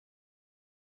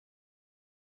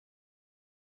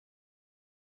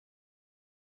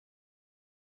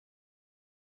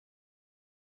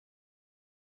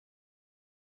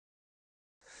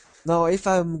Now, if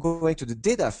I'm going to the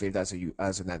data field as an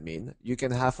admin, you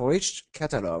can have for each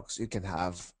catalogs, you can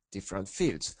have different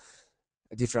fields,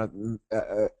 different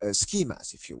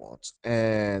schemas if you want.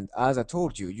 And as I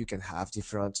told you, you can have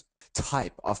different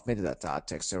type of metadata: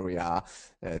 text area,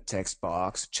 text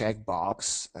box,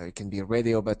 checkbox. It can be a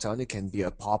radio button, it can be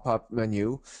a pop-up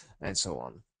menu, and so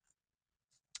on.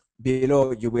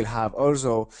 Below, you will have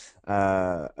also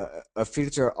a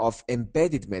filter of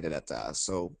embedded metadata.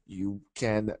 So you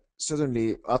can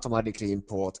certainly automatically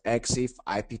import EXIF,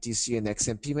 IPTC, and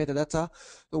XMP metadata.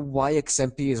 So why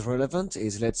XMP is relevant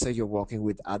is, let's say you're working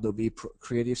with Adobe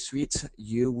Creative Suite,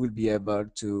 you will be able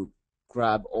to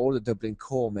grab all the Dublin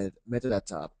core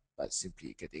metadata by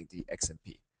simply getting the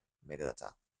XMP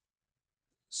metadata.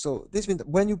 So this means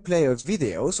when you play a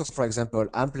video, so for example,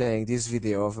 I'm playing this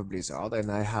video of a blizzard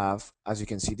and I have, as you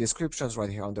can see, descriptions right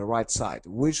here on the right side,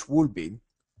 which will be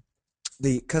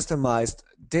the customized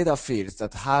data fields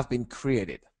that have been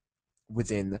created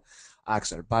within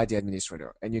Axel by the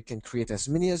administrator. And you can create as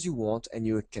many as you want, and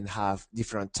you can have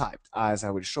different types, as I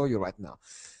will show you right now.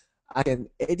 I can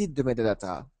edit the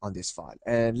metadata on this file.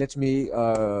 And let me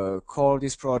call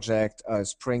this project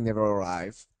Spring Never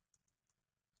Arrive.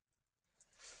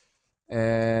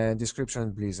 And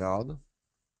description blizzard,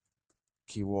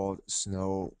 keyword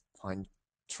snow pine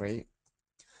tree,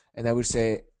 and I will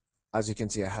say, as you can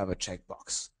see, I have a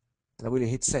checkbox, and I will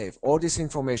hit save. All this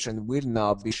information will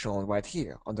now be shown right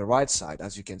here on the right side.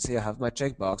 As you can see, I have my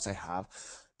checkbox, I have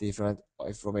different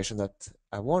information that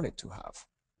I wanted to have.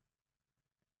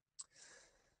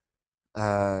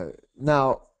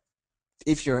 Now,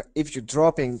 if you're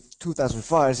dropping 2000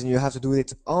 files and you have to do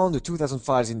it on the 2000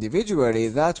 files individually,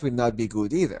 that will not be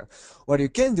good either. What you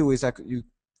can do is that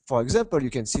for example,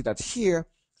 you can see that here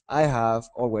I have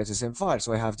always the same file.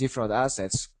 So I have different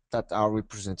assets that are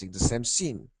representing the same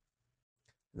scene.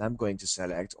 And I'm going to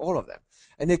select all of them.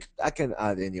 And I can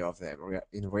add any of them.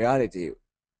 In reality,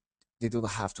 they don't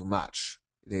have to match.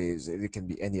 They can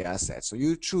be any asset. So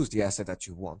you choose the asset that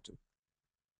you want to.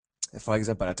 For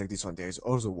example, I take this one. There is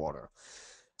also water.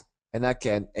 And I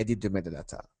can edit the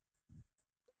metadata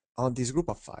on this group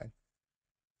of file.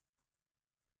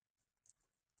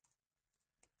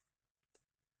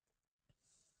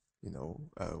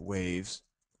 Waves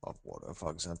of water,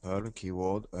 for example,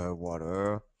 keyword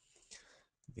water,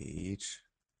 beach,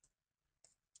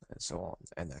 and so on.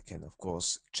 And I can, of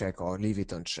course, check or leave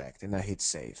it unchecked, and I hit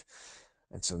save.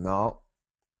 And so now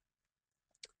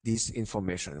this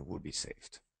information will be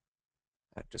saved.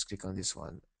 I just click on this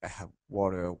one. I have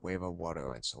water, wave of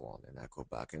water, and so on. And I go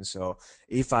back. And so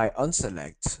if I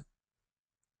unselect,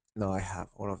 now I have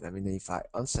all of them. And if I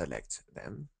unselect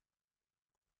them,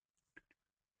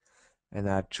 and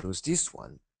I choose this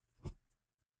one,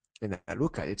 and I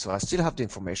look at it, so I still have the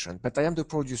information, but I am the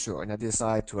producer and I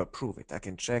decide to approve it. I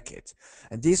can check it.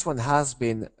 And this one has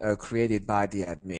been created by the admin.